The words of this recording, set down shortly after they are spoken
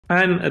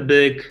I'm a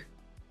big,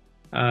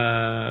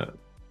 I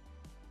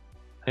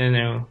don't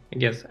know, I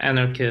guess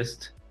anarchist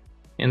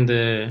in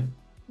the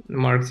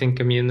marketing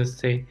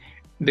community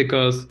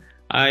because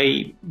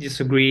I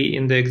disagree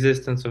in the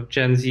existence of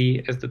Gen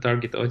Z as the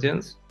target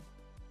audience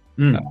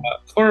Mm.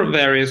 for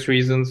various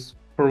reasons.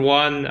 For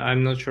one,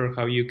 I'm not sure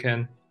how you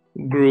can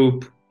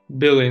group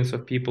billions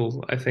of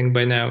people, I think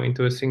by now,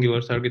 into a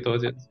singular target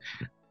audience.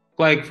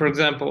 Like, for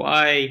example,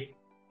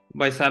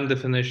 by some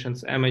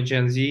definitions, am a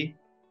Gen Z,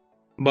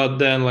 but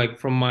then, like,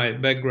 from my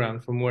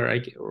background, from where I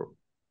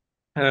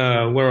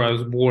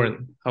was born,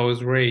 how I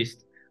was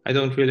raised, I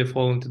don't really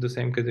fall into the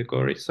same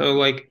category. So,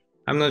 like,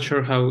 I'm not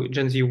sure how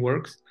Gen Z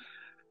works,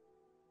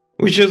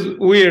 which is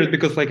weird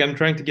because, like, I'm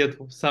trying to get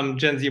some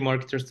Gen Z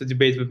marketers to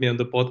debate with me on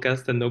the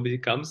podcast and nobody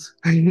comes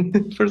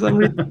for some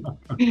reason.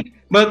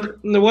 But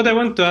what I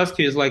want to ask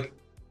you is, like,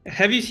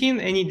 have you seen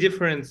any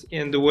difference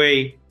in the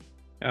way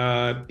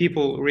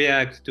people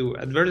react to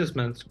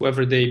advertisements,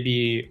 whether they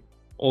be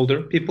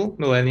older people,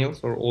 millennials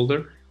or older,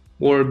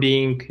 or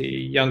being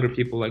younger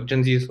people like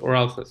Gen Zs or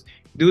Alphas?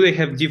 Do they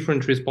have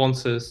different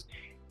responses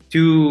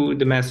to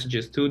the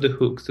messages, to the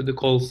hooks, to the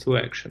calls to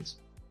actions?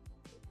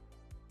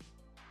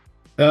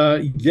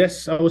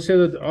 Yes, I would say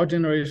that our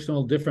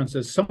generational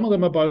differences, some of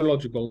them are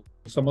biological,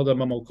 some of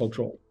them are more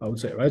cultural, I would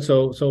say, right?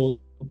 So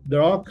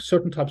there are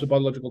certain types of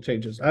biological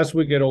changes. As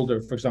we get older,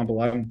 for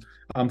example,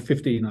 I'm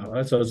 50 now,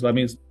 right? So that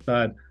means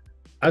that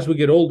as we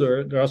get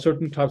older, there are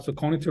certain types of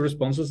cognitive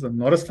responses that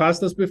are not as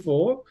fast as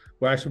before.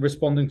 We're actually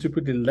responding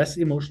typically less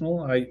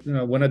emotional.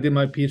 When I did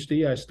my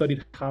PhD, I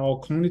studied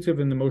how cognitive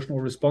and emotional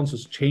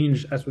responses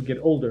change as we get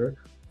older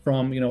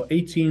from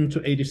 18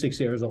 to 86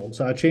 years old.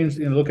 So I changed,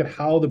 look at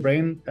how the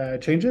brain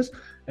changes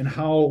and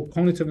how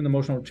cognitive and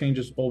emotional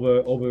changes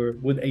over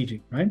with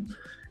aging, right?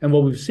 And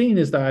what we've seen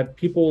is that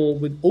people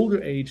with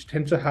older age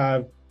tend to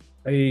have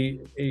a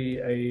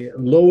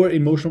lower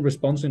emotional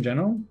response in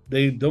general.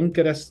 They don't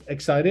get as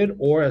excited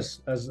or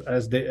as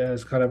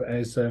kind of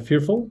as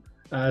fearful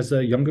as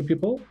younger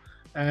people.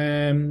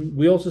 And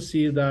we also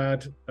see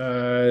that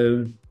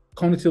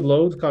cognitive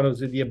load, kind of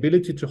the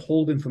ability to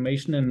hold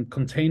information and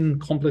contain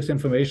complex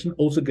information,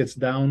 also gets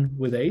down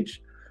with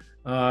age.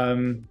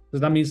 So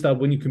that means that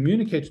when you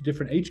communicate to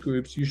different age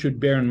groups, you should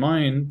bear in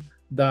mind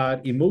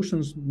that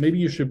emotions, maybe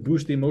you should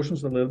boost the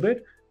emotions a little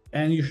bit,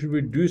 and you should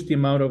reduce the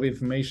amount of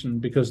information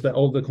because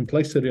all the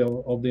complexity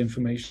of the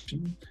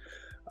information.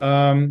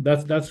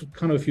 That's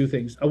kind of a few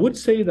things. I would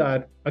say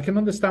that I can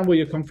understand where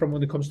you come from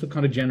when it comes to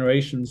kind of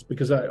generations,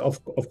 because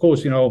of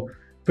course,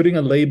 putting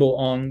a label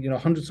on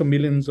hundreds of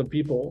millions of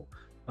people.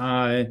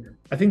 I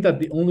think that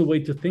the only way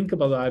to think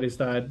about that is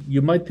that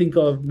you might think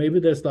of maybe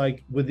there's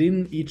like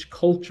within each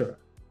culture.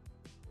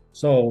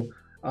 So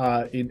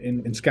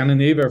in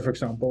Scandinavia, for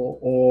example,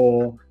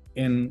 or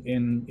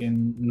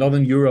in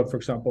Northern Europe, for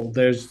example,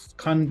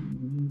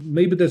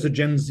 maybe there's a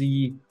Gen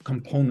Z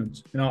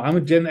component. I'm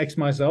a Gen X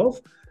myself,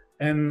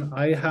 and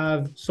I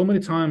have so many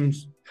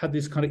times had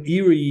this kind of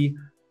eerie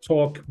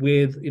talk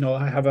with,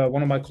 I have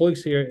one of my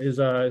colleagues here is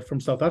from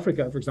South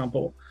Africa, for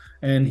example,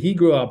 and he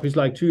grew up, he's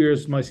like 2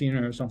 years my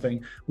senior or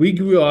something. We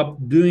grew up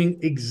doing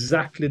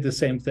exactly the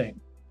same thing.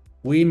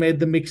 We made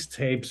the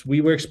mixtapes.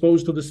 We were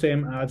exposed to the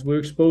same ads. We were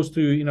exposed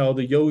to,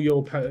 the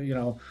yo-yo,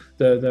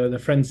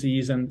 the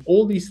frenzies and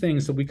all these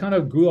things. So we kind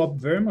of grew up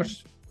very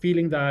much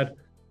feeling that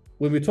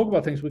when we talk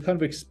about things, we're kind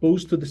of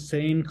exposed to the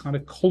same kind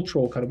of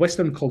cultural, kind of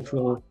Western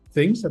cultural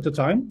things at the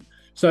time.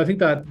 So I think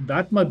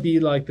that might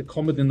be like the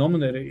common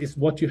denominator is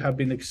what you have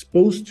been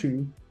exposed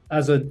to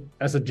as a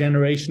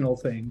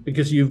generational thing,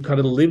 because you've kind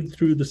of lived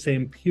through the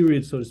same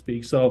period, so to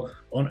speak. So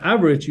on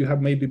average, you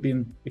have maybe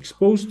been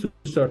exposed to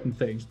certain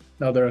things.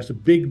 Now there is a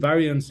big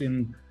variance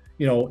in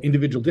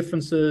individual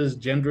differences,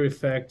 gender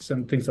effects,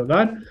 and things like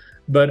that.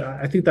 But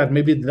I think that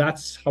maybe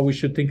that's how we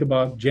should think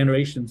about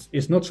generations.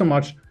 It's not so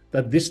much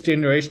that this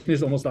generation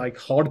is almost like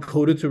hard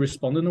coded to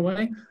respond in a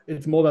way.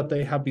 It's more that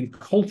they have been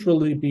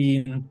culturally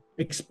being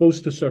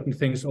exposed to certain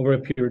things over a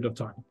period of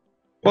time.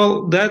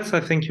 Well, I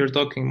think you're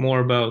talking more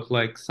about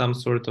like some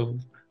sort of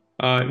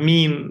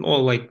meme or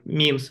like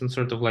memes in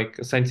sort of like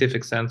a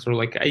scientific sense or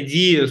like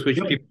ideas which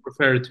Yep. people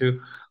refer to.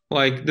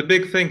 Like the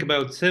big thing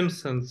about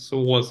Simpsons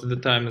was at the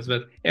time is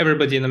that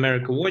everybody in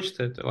America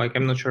watched it. Like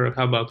I'm not sure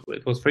how about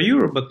it was for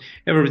Europe, but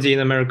everybody in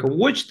America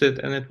watched it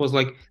and it was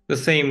like the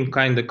same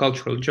kind of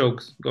cultural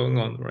jokes going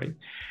on, right?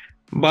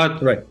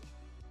 But Right.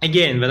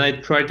 again, when I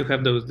try to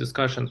have those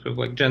discussions with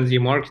like Gen Z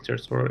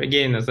marketers, or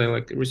again, as I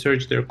like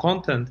research their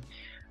content,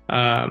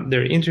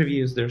 their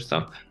interviews, their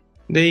stuff,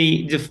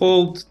 they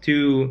default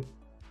to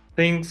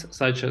things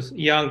such as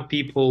young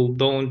people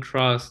don't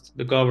trust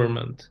the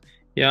government,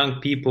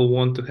 young people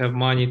want to have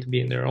money to be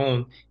in their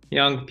own,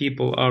 young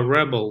people are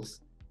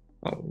rebels,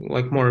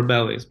 like more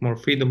rebellious, more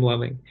freedom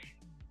loving.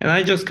 And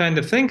I just kind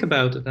of think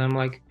about it and I'm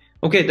like,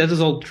 okay, that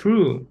is all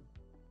true,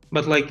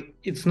 but like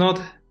it's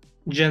not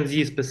Gen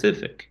Z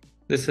specific.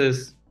 This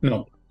is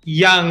No.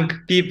 young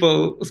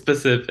people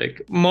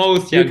specific.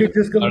 Most You young could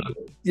people just go, are.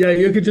 yeah,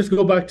 you could just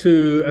go back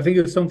to, I think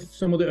it's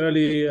some of the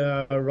early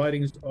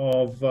writings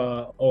of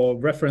or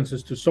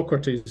references to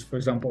Socrates, for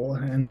example,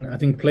 and I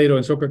think Plato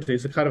and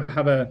Socrates kind of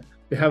have a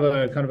they have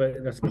a kind of a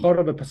that's part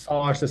of a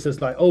passage that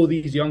says like, oh,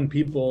 these young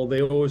people,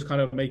 they're always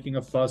kind of making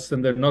a fuss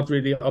and they're not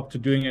really up to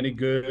doing any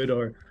good,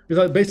 or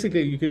because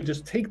basically you could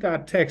just take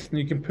that text and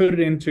you can put it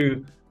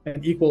into an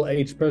equal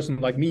age person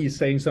like me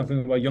saying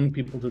something about young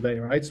people today,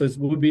 right? So it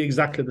would be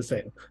exactly the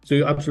same. So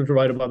you're absolutely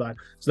right about that.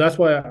 So that's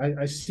why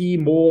I see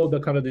more the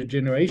kind of the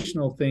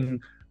generational thing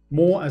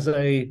more as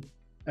a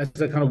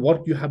kind of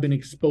what you have been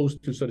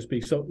exposed to, so to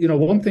speak. So,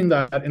 one thing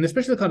that, and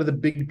especially kind of the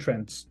big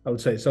trends, I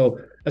would say. So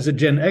as a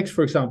Gen X,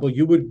 for example,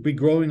 you would be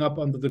growing up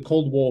under the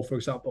Cold War, for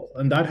example,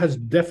 and that has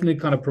definitely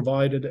kind of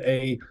provided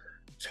a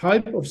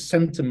type of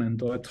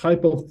sentiment or a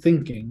type of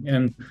thinking,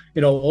 and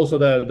also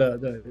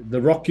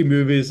the Rocky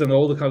movies and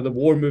all the kind of the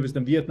war movies, the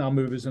Vietnam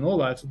movies and all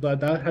that. So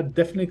that had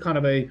definitely kind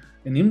of an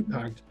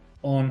impact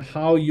on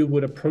how you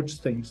would approach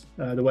things,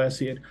 the way I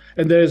see it.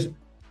 And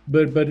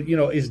but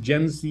is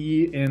Gen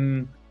Z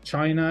in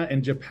China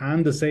and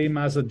Japan the same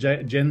as a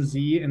Gen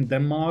Z in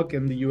Denmark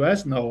and the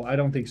US? No, I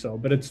don't think so.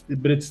 But it's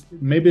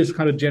maybe it's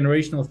kind of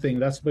generational thing.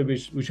 That's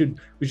maybe we should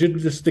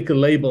just stick a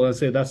label and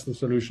say that's the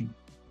solution.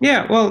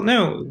 Yeah, well,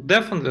 no,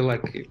 definitely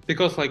like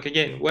because like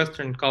again,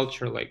 Western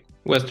culture, like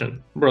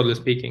Western, broadly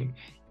speaking,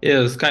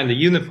 is kind of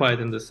unified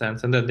in the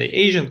sense, and then the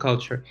Asian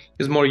culture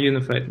is more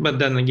unified. But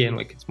then again,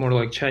 like it's more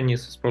like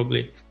Chinese is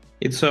probably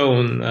its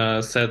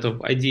own set of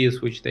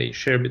ideas which they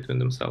share between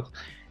themselves,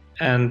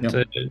 and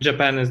Yeah.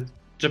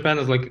 Japan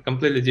is like a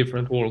completely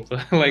different world.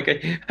 Like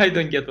I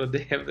don't get what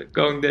they have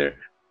going there.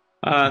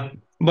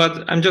 But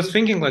I'm just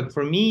thinking like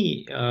for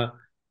me,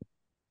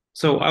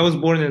 so I was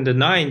born in the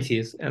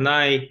 90s, and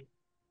I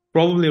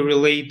probably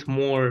relate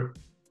more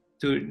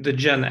to the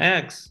Gen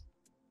X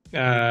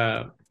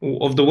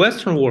of the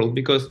Western world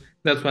because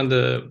that's when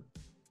the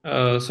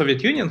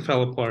Soviet Union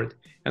fell apart,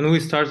 and Sure.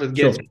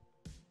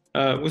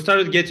 we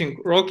started getting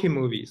Rocky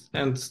movies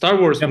and Star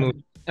Wars Yep.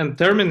 movies and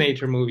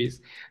Terminator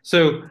movies.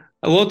 So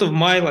a lot of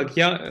my like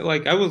young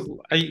like I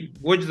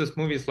watched these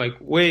movies like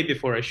way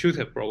before I should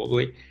have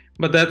probably,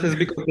 but that is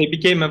because they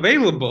became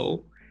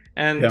available,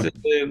 and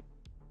Yeah.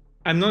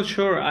 I'm not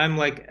sure I'm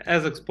like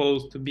as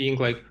exposed to being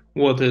like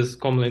what is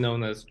commonly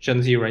known as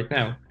Gen Z right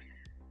now.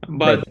 Right.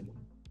 But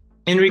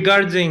in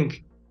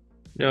regarding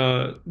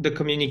the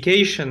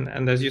communication,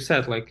 and as you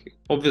said, like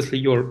obviously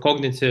your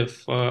cognitive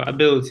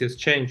abilities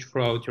change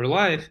throughout your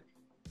life.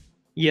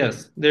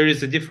 Yes, there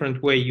is a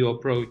different way you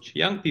approach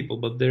young people,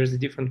 but there is a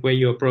different way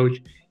you approach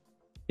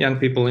young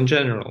people in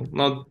general.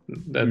 Not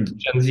that Mm.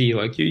 Gen Z,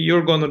 like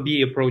you're gonna be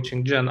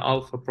approaching Gen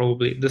Alpha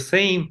probably the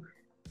same.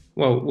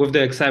 Well, with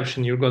the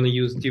exception, you're gonna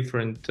use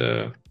different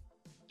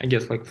I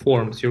guess like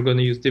forms. You're going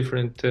to use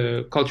different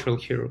cultural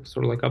heroes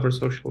or like other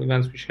social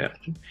events which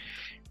happen.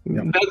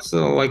 Yeah. That's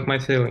like my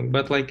feeling.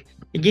 But like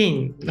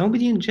again,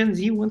 nobody in Gen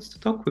Z wants to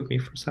talk with me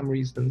for some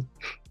reason.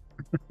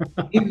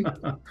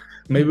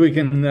 Maybe we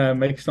can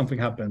make something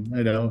happen.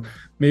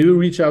 Maybe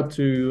reach out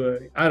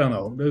to, I don't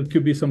know. There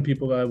could be some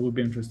people that would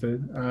be interested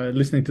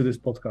listening to this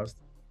podcast.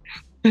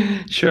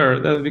 Sure,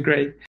 that would be great.